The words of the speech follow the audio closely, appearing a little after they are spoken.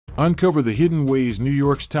Uncover the hidden ways New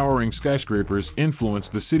York's towering skyscrapers influence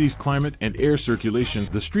the city's climate and air circulation.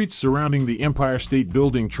 The streets surrounding the Empire State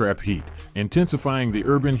Building trap heat, intensifying the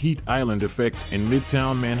urban heat island effect in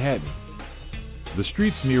Midtown Manhattan. The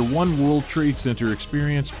streets near One World Trade Center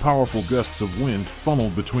experience powerful gusts of wind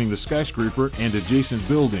funneled between the skyscraper and adjacent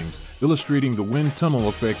buildings, illustrating the wind tunnel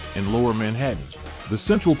effect in Lower Manhattan. The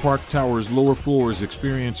Central Park Tower's lower floors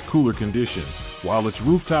experience cooler conditions, while its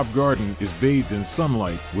rooftop garden is bathed in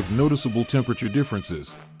sunlight with noticeable temperature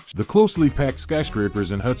differences. The closely packed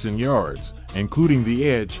skyscrapers in Hudson Yards, including the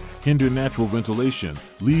Edge, hinder natural ventilation,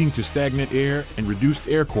 leading to stagnant air and reduced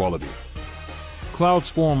air quality. Clouds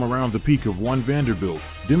form around the peak of One Vanderbilt,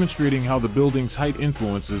 demonstrating how the building's height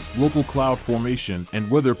influences local cloud formation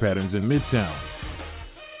and weather patterns in Midtown.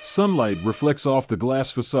 Sunlight reflects off the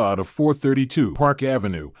glass facade of 432 Park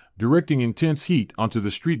Avenue, directing intense heat onto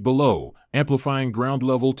the street below, amplifying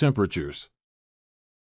ground-level temperatures.